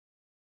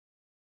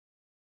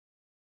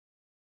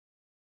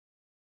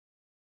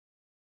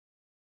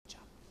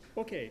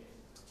Okay,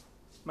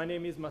 my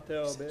name is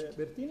Matteo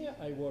Bertini.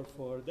 I work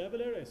for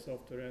Develer, a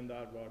software and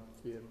hardware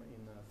firm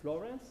in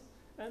Florence,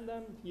 and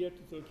I'm here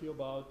to talk to you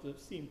about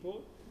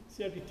simple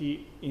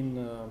CRDT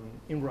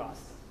in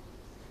Rust.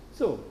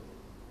 So,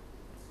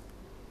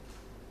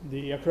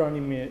 the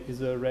acronym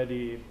is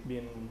already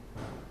been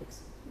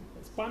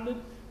expanded.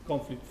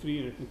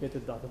 Conflict-free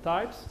replicated data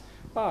types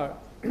are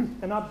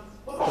an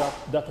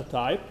abstract data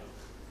type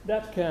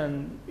that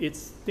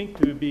it's think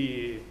to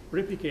be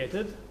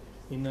replicated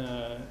in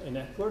a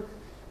network,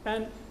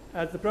 and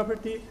has the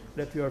property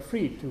that you are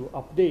free to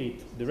update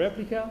the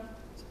replica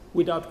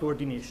without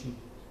coordination.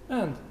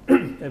 And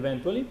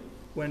eventually,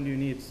 when you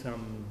need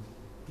some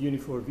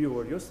uniform view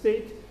of your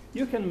state,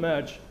 you can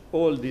merge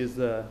all these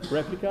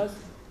replicas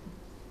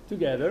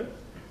together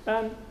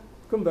and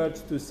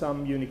converge to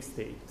some unique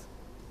state.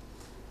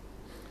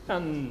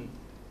 And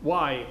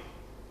why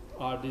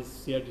are these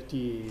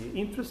CRDT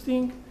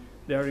interesting?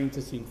 They are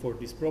interesting for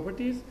these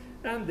properties,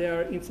 and they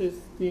are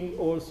interesting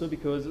also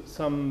because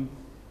some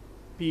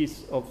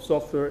piece of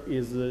software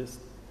is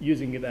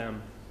using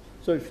them.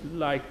 So if you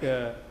like,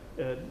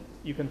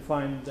 you can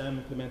find them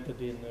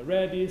implemented in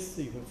Redis,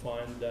 you can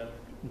find them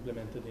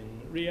implemented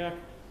in React,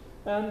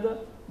 and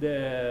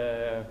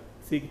the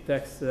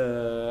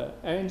SIGTEX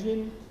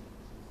engine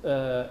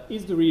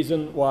is the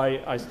reason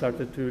why I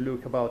started to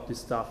look about this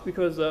stuff,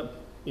 because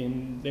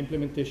in the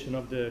implementation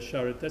of the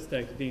shared test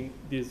testing,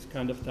 these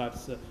kind of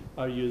types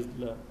are used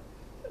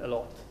a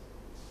lot.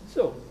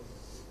 So,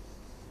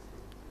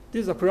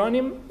 this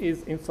acronym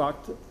is in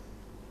fact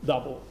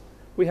double.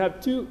 We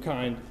have two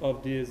kinds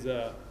of these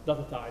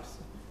data types.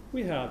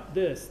 We have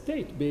the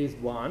state-based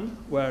one,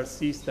 where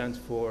C stands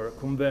for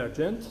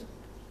convergent,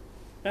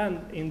 and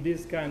in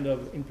this kind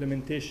of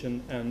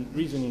implementation and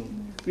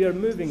reasoning, we are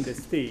moving the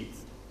state,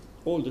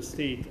 all the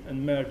state,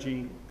 and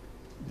merging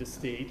the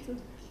state,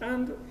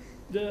 and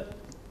the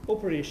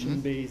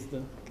operation-based,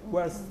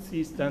 where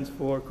C stands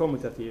for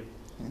commutative.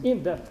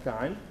 In that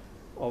kind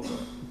of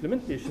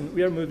implementation,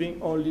 we are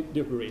moving only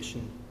the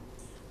operation.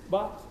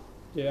 But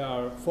they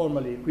are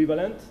formally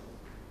equivalent,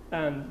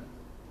 and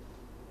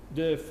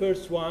the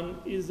first one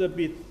is a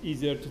bit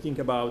easier to think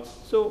about.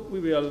 So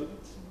we will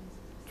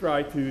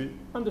try to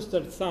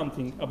understand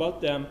something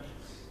about them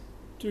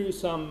through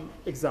some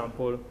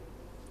example.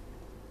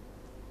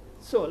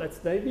 So let's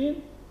dive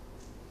in.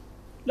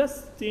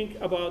 Let's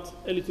think about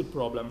a little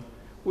problem.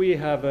 We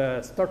have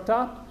a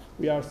startup.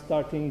 We are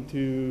starting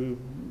to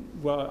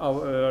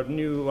our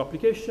new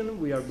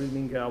application. We are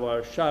building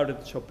our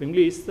shared shopping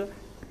list,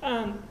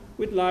 and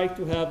we'd like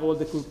to have all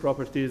the cool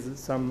properties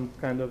some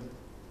kind of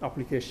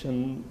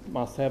application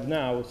must have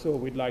now. So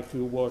we'd like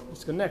to work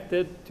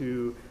disconnected,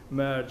 to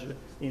merge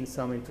in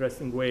some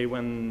interesting way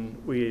when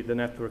the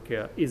network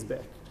is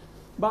back.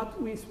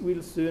 But we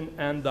will soon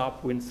end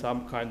up with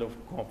some kind of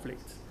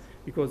conflict,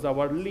 because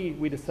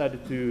we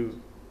decided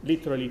to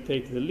literally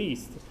take the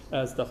list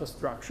as data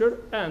structure,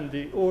 and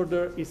the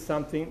order is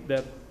something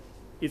that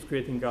is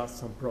creating us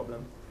some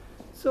problem.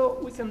 So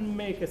we can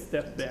make a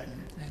step back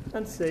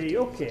and say,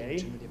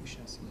 okay,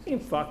 in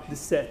fact, the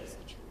set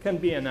can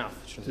be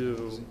enough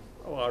to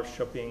our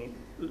shopping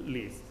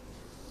list.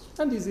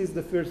 And this is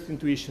the first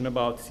intuition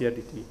about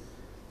CRDT.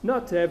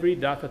 Not every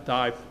data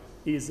type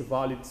is a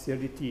valid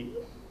CRDT.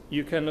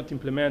 You cannot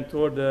implement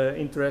all the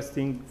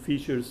interesting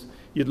features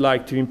you'd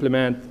like to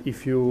implement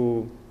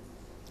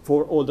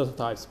for all data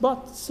types.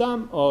 But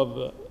some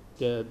of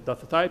the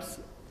data types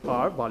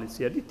are valid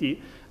CRDT,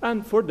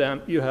 and for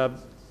them you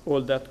have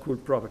all that cool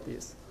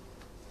properties.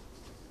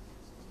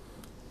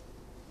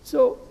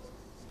 So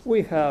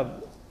we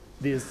have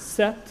this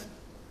set,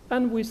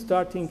 and we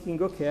start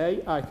thinking,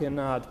 okay, I can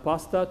add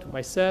pasta to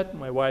my set,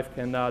 my wife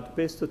can add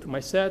pesto to my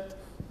set,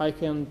 I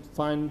can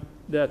find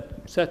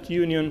that set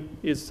union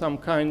is some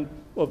kind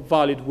of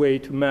valid way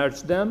to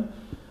merge them.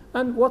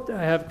 And what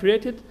I have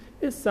created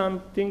is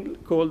something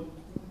called,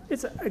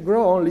 it's a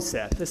grow-only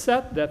set, a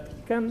set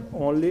that can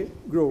only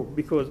grow,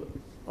 because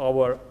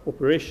our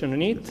operation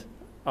in it,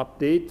 our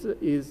update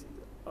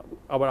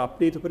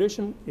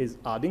operation is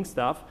adding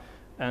stuff,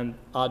 and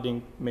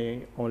adding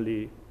may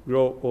only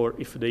grow, or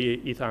if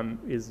the item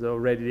is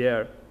already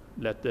there,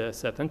 let the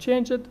set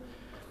unchanged.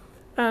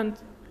 And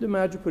the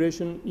merge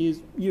operation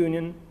is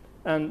union,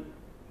 and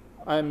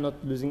I'm not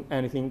losing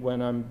anything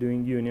when I'm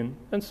doing union.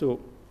 And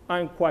so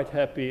I'm quite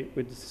happy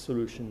with this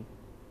solution.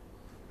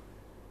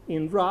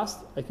 In Rust,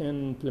 I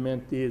can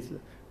implement this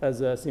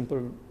as a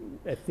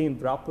thin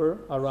wrapper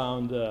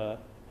around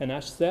an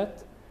hash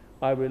set.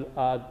 I will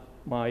add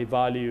my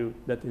value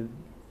that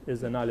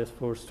is an alias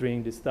for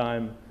string this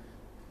time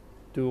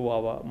to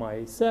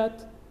my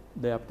set.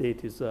 The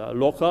update is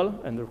local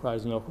and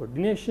requires no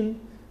coordination.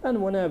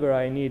 And whenever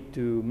I need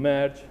to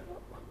merge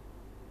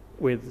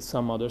with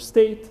some other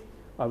state,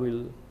 I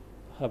will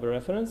have a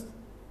reference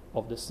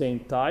of the same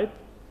type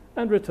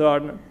and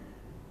return.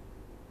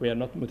 We are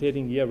not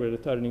mutating here, we're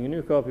returning a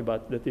new copy,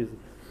 but that is,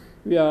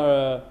 we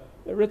are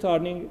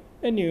returning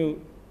a new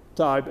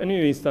type, a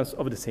new instance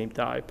of the same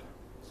type.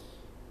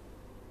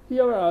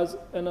 Here is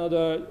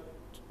another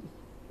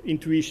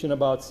intuition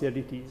about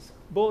CRDTs.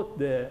 Both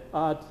the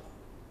add,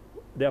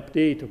 the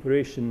update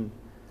operation,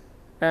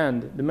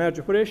 and the merge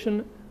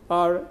operation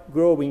are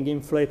growing,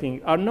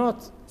 inflating, are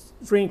not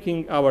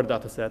shrinking our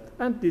data set.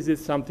 And this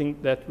is something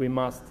that we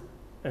must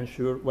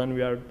ensure when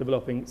we are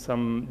developing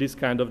this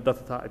kind of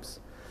data types.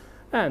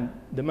 And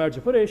the merge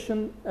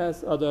operation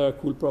has other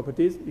cool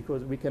properties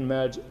because we can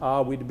merge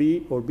A with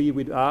B or B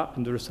with A,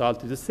 and the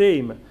result is the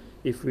same.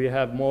 If we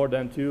have more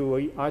than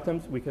 2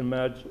 items, we can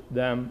merge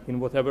them in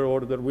whatever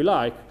order we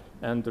like,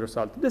 and the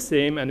result is the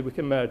same. And we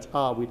can merge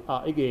A with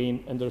A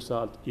again, and the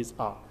result is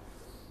A.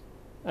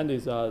 And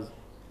these are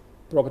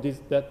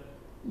properties that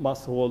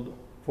must hold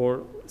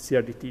for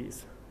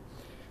CRDTs.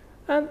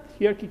 And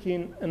here kick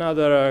in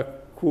another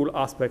cool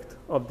aspect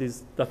of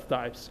these data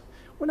types.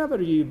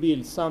 Whenever you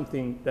build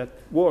something that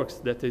works,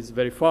 that is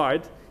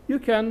verified, you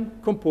can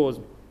compose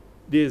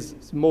these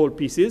small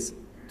pieces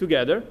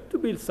together to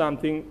build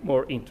something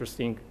more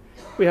interesting.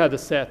 We had a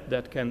set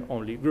that can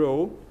only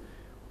grow.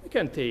 We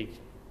can take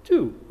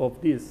 2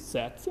 of these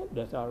sets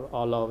that are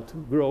allowed to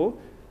grow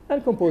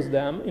and compose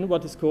them in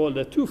what is called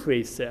a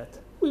two-phase set.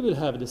 We will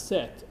have the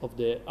set of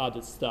the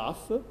added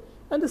stuff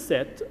and the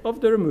set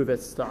of the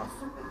removed stuff.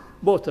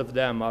 Both of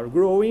them are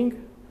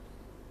growing.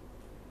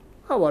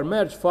 Our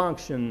merge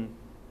function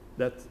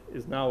that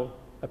is now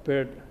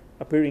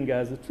appearing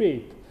as a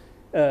trait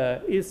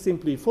is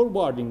simply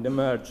forwarding the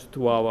merge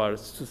to our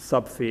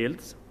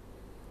subfields.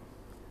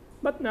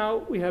 But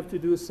now we have to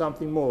do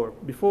something more.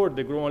 Before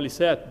the grow-only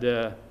set,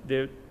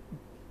 the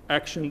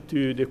action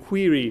to the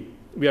query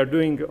we are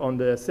doing on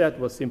the set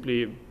was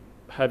simply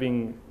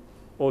having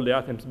all the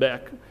items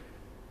back.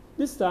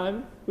 This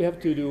time, we have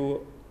to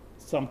do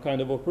some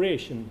kind of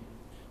operation.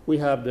 We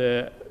have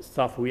the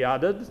stuff we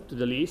added to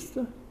the list.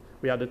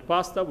 We added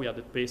pasta, we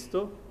added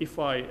pesto. If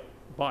I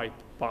buy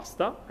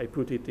pasta, I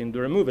put it in the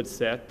removed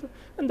set,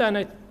 and then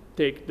I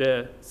take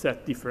the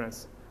set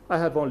difference. I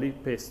have only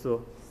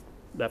pesto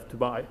left to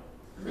buy.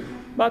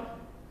 But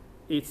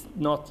it's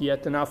not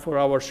yet enough for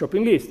our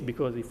shopping list,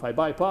 because if I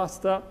buy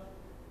pasta,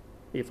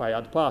 if I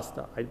add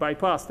pasta, I buy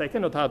pasta, I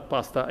cannot add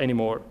pasta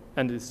anymore,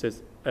 and this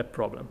is a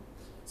problem.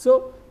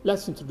 So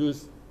let's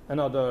introduce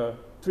another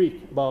trick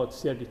about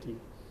CRDT.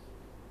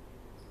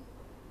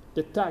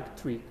 The tag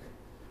trick.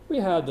 We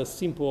had a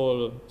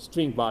simple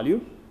string value.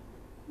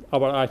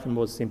 Our item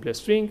was simply a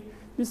string.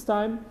 This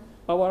time,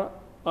 our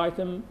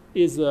item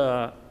is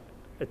a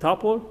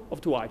tuple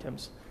of 2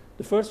 items.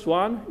 The first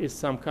one is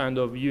some kind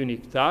of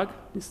unique tag,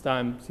 this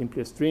time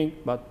simply a string,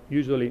 but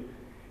usually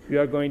we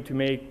are going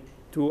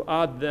to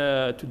add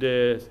to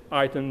the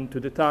item, to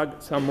the tag,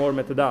 some more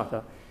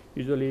metadata.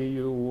 Usually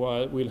you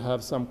will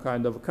have some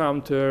kind of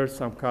counter,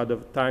 some kind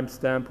of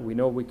timestamp. We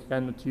know we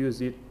cannot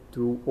use it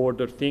to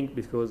order things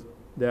because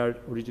they are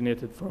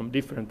originated from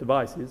different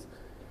devices.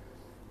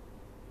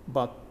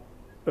 But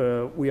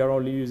we are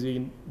only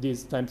using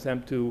this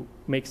timestamp to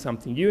make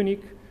something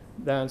unique,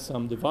 then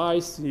some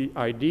device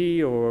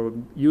ID or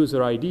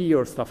user ID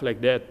or stuff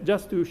like that,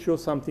 just to show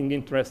something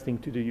interesting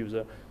to the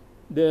user.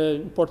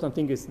 The important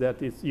thing is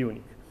that it's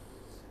unique.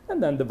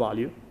 And then the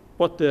value,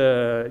 what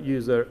the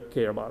user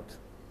cares about.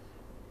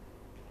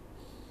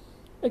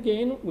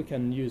 Again, we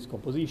can use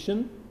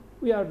composition.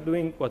 We are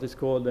doing what is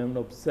called an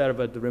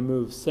observed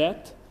remove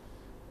set,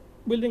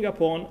 building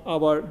upon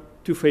our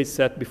two-phase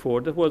set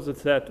before. That was a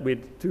set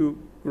with 2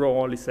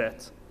 grow-only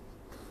sets.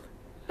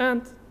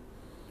 And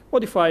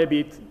modify a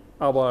bit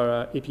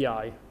our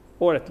API,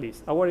 or at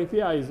least our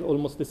API is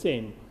almost the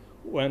same.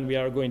 When we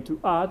are going to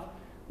add,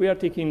 we are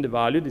taking the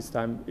value, this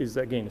time is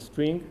again a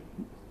string.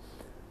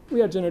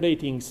 We are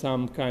generating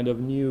some kind of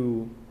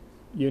new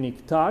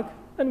unique tag,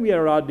 and we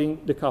are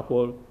adding the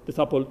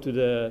tuple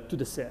to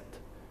the set.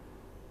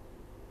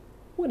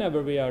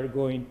 Whenever we are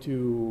going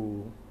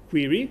to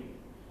query,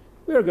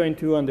 we are going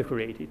to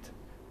undecorate it.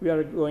 We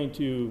are going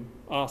to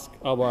ask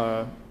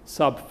our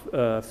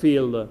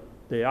subfield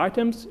the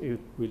items. It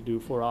will do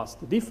for us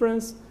the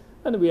difference,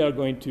 and we are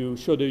going to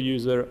show the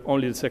user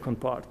only the second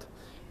part.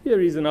 Here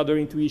is another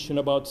intuition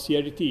about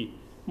CRDT.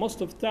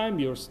 Most of the time,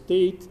 your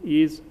state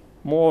is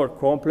more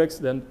complex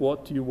than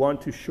what you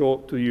want to show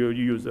to your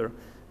user.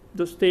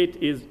 The state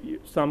is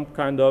some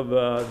kind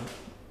of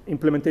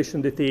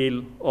implementation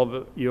detail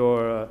of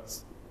your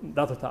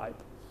data type.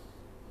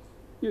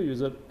 Your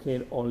user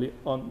can only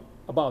on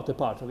about a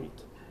part of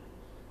it.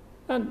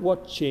 And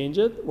what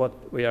changed, what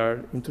we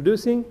are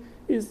introducing,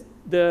 is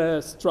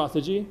the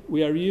strategy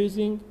we are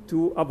using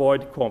to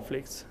avoid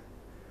conflicts.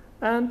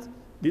 And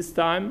this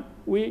time,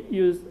 we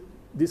use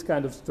this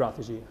kind of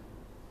strategy.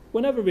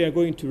 Whenever we are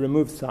going to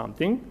remove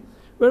something,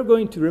 we're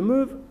going to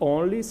remove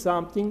only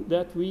something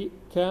that we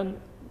can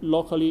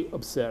locally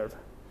observe.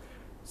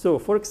 So,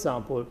 for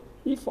example,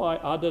 if I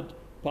added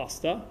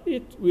pasta,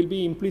 it will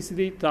be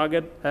implicitly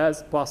tagged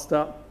as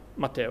pasta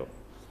Matteo.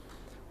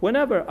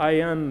 Whenever I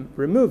am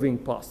removing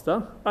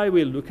pasta, I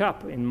will look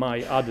up in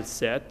my added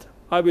set.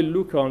 I will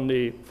look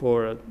only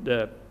for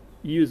the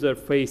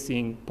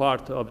user-facing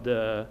part of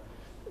the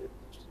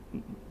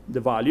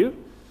value.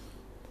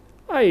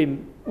 I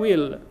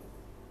will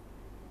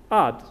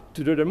add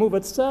to the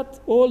removed set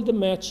all the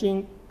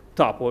matching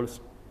tuples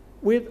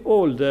with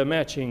all the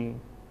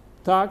matching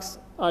tags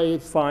I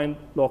find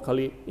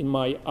locally in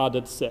my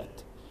added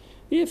set.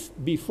 If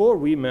before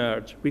we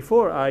merge,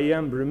 before I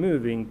am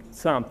removing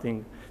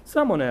something,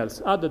 someone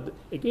else added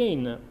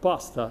again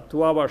pasta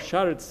to our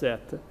shared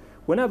set,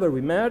 whenever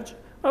we merge,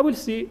 I will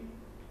see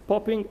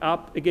popping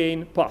up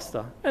again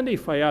pasta. And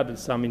if I added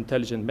some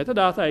intelligent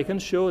metadata, I can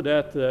show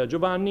that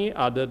Giovanni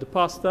added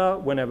pasta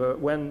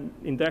when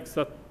in the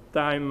extra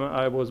time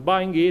I was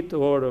buying it,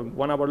 or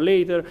 1 hour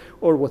later,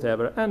 or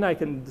whatever. And I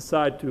can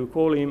decide to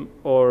call him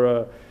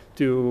or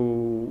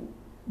to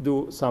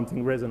do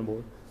something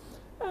reasonable.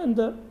 And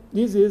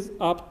this is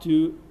up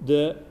to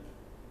the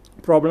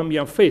problem we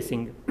are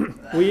facing.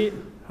 We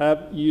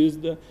have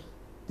used,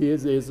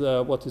 this is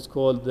what is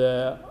called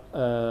the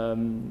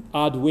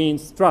add win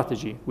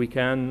strategy. We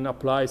can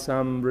apply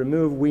some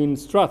remove win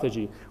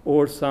strategy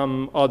or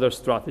some other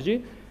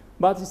strategy,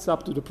 but it's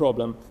up to the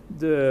problem.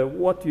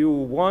 What you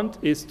want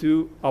is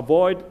to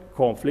avoid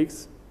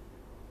conflicts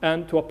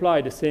and to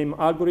apply the same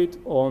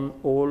algorithm on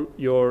all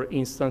your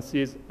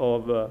instances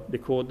of the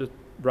code that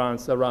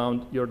runs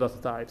around your data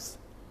types.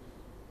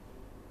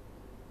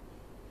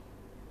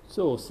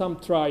 So some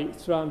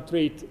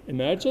trait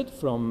emerged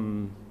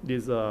from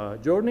this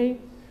journey.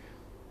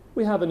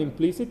 We have an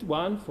implicit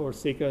one. For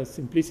sake of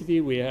simplicity,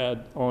 we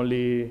had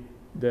only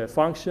the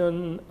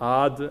function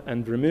add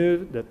and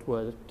remove that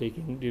were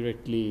taking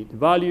directly the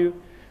value.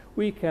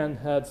 We can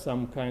have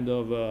some kind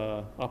of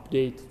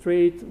update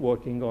trait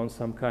working on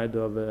some kind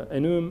of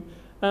enum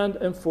and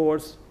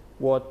enforce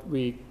what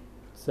we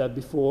said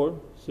before,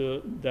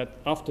 so that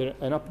after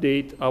an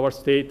update, our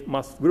state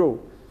must grow.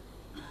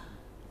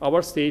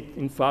 Our state,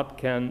 in fact,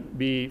 can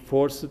be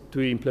forced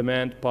to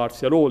implement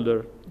partial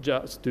order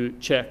just to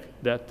check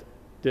that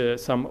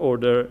some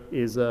order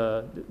is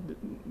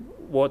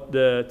what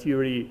the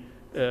theory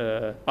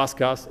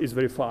asks us is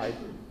verified.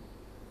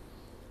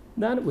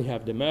 Then we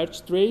have the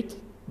merge trait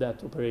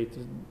that operates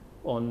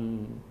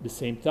on the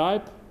same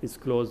type. It's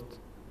closed.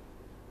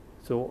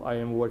 So I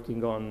am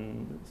working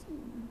on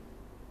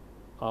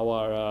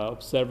our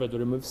observed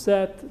remove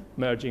set,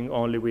 merging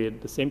only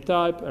with the same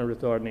type and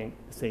returning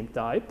the same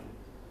type.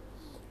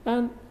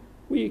 And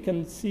we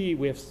can see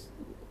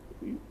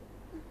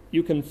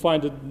you can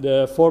find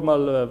the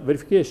formal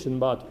verification,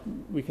 but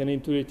we can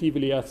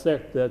intuitively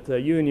accept that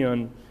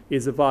union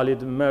is a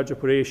valid merge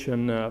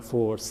operation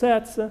for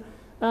sets,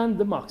 and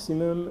the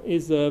maximum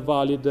is a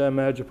valid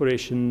merge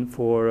operation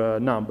for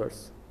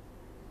numbers.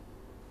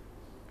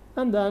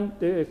 And then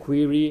the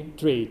query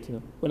trait.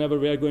 Whenever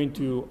we are going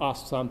to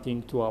ask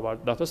something to our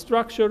data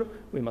structure,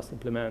 we must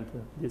implement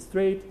this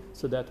trait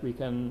so that we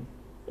can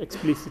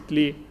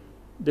explicitly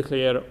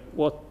declare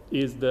what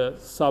is the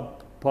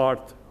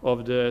sub-part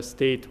of the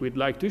state we'd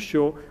like to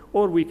show,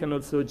 or we can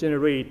also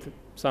generate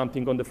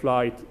something on the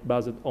fly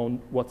based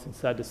on what's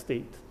inside the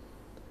state.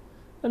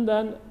 And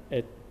then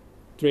a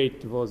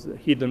trait was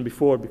hidden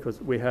before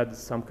because we had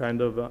some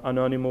kind of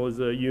anonymous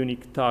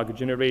unique tag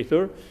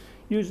generator.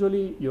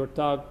 Usually your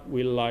tag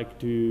will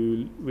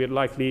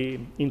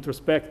likely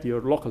introspect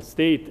your local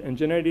state and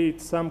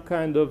generate some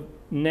kind of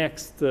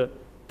next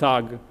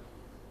tag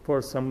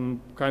for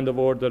some kind of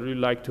order you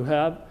like to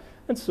have.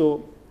 And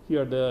so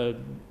here the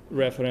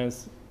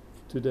reference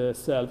to the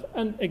self.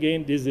 And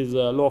again, this is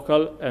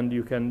local, and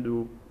you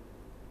can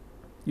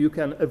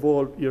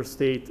evolve your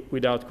state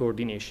without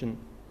coordination.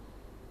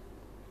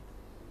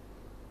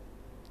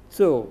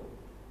 So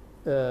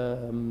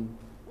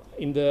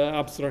in the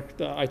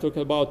abstract, I talk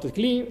about the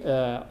CLI.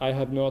 I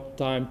have not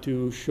time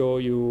to show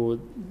you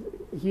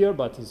here,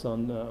 but it's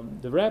on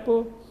the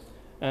repo.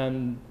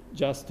 And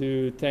just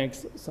to thank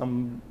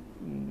some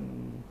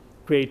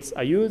crates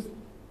I use,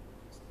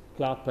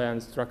 clap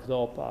and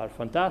structop are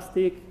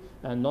fantastic,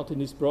 and not in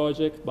this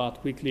project, but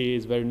quickly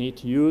is very neat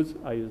to use.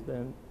 I use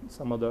them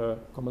some other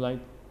command line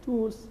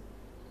tools.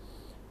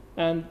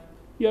 And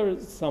here are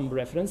some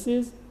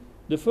references.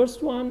 The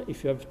first one,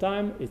 if you have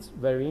time, it's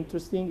very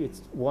interesting.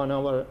 It's 1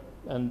 hour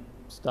and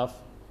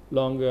stuff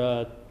long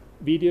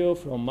video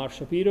from Mark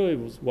Shapiro. It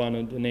was one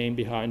of the name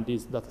behind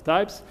these data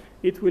types.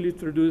 It will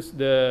introduce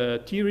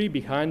the theory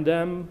behind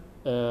them,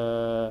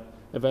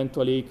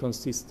 eventually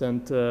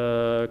consistent,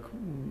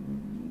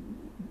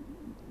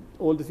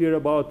 all the theory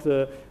about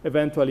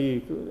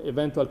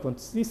eventual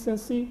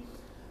consistency.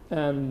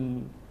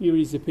 And here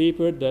is a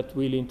paper that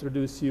will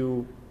introduce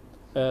you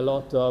a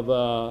lot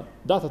of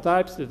data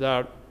types that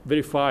are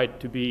verified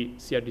to be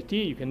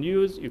CRDT you can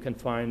use. You can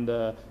find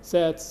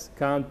sets,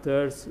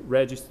 counters,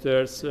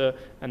 registers,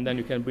 and then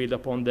you can build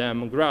upon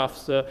them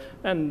graphs.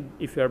 And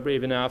if you are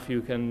brave enough,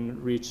 you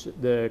can reach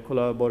the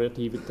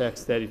collaborative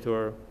text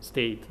editor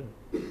state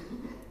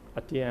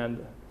at the end.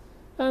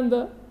 And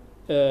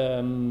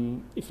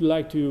if you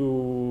like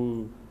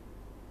to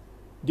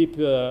deep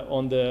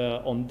on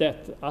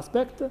that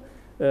aspect,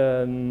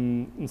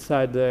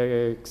 inside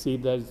the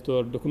Xid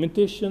editor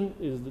documentation,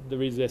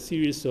 there is a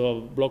series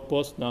of blog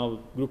posts now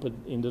grouped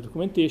in the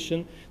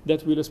documentation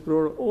that will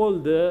explore all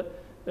the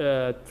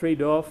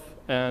trade-off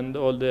and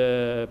all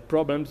the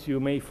problems you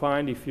may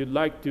find if you'd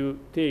like to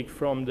take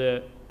from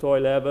the toy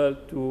level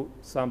to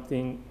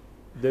something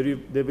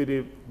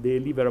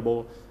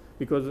deliverable,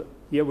 because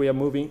here we are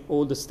moving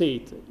all the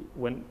state.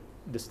 When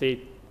the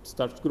state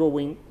starts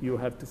growing, you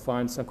have to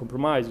find some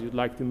compromise. You'd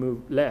like to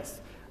move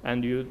less,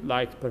 and you'd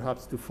like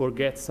perhaps to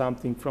forget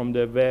something from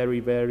the very,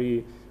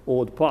 very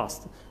old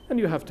past, and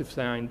you have to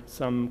find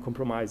some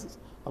compromises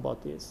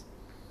about this.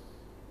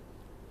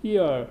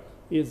 Here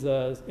is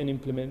an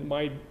implement.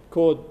 My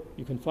code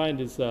you can find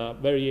is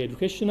very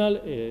educational.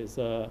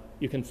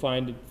 You can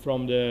find it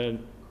from the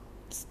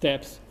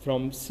steps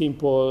from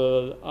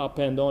simple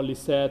append only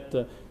set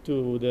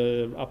to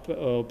the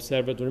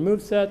observe and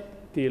remove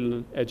set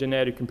till a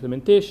generic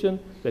implementation.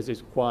 This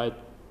is quite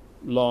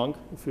long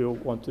if you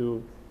want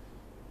to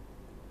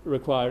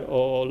require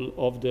all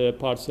of the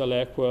partial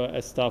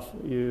equa stuff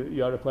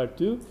you are required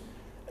to.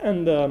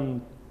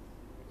 And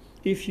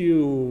if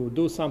you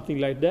do something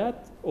like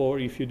that, or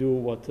if you do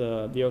what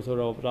the author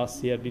of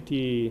Rust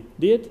CRDT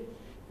did,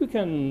 you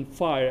can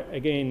fire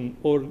again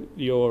all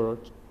your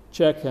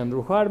check and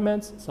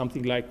requirements,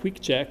 something like quick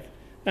check,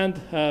 and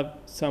have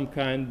some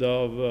kind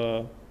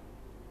of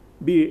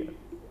be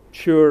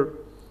sure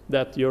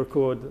that your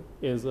code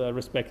is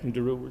respecting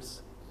the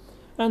rules.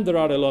 And there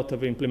are a lot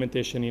of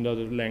implementation in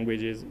other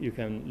languages you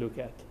can look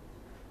at.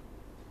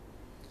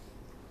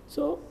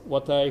 So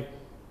what I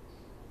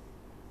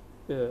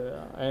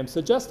am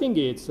suggesting,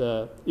 it's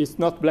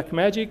not black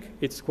magic.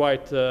 It's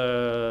quite,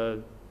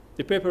 the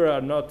papers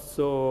are not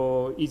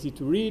so easy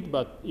to read,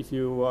 but if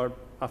you are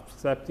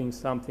accepting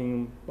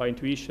something by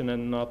intuition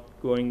and not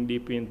going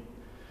deep in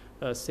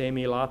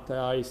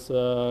semi-lattice,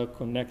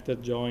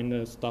 connected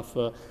join stuff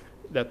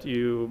that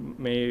you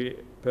may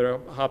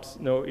perhaps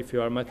know if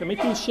you are a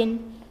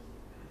mathematician,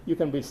 you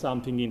can build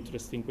something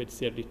interesting with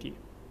CRDT.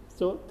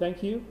 So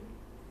thank you.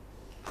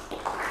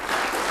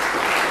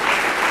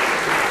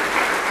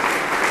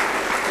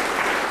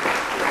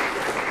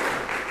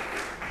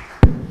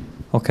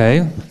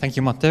 Okay, thank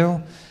you,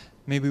 Matteo.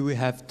 Maybe we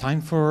have time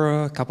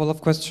for a couple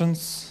of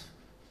questions.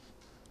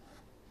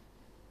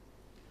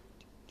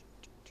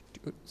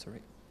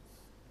 Sorry.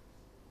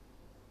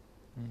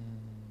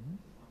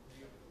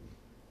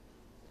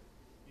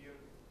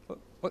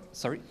 Oh,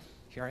 sorry,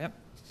 here I am.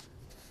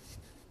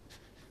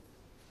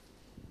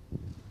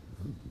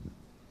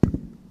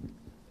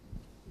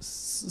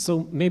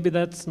 So maybe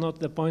that's not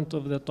the point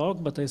of the talk,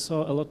 but I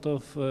saw a lot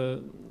of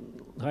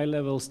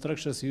high-level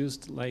structures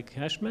used like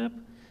HashMap,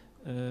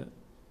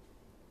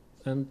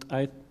 and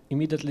I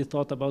immediately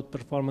thought about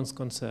performance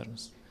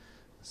concerns.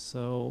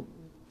 So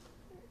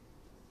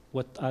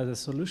what are the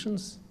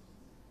solutions?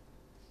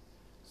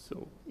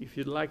 So if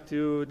you'd like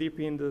to deep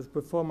in the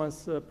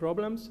performance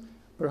problems,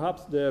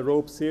 perhaps the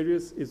rope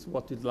series is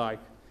what you'd like,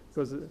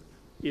 because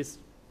it's,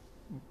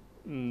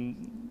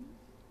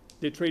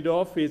 the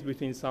trade-off is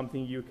between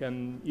something you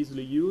can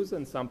easily use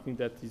and something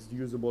that is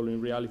usable in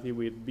reality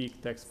with big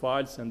text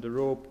files, and the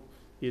rope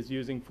is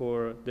using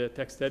for the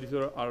text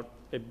editor are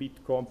a bit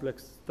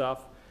complex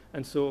stuff.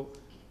 And so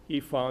he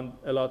found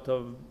a lot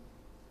of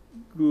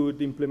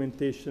good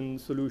implementation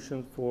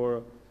solutions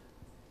for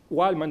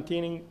while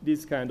maintaining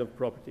these kind of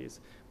properties.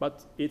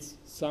 But it's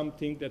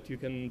something that you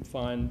can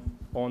find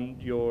on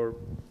your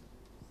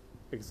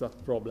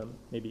exact problem,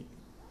 maybe.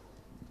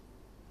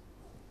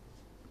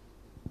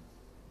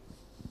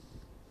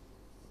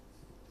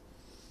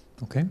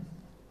 Okay,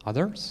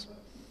 others?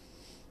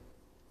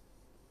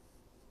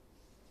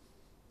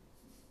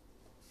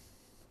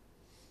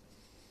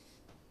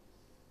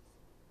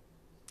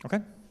 Okay,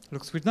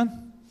 looks good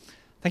then.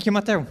 Thank you,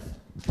 Matteo.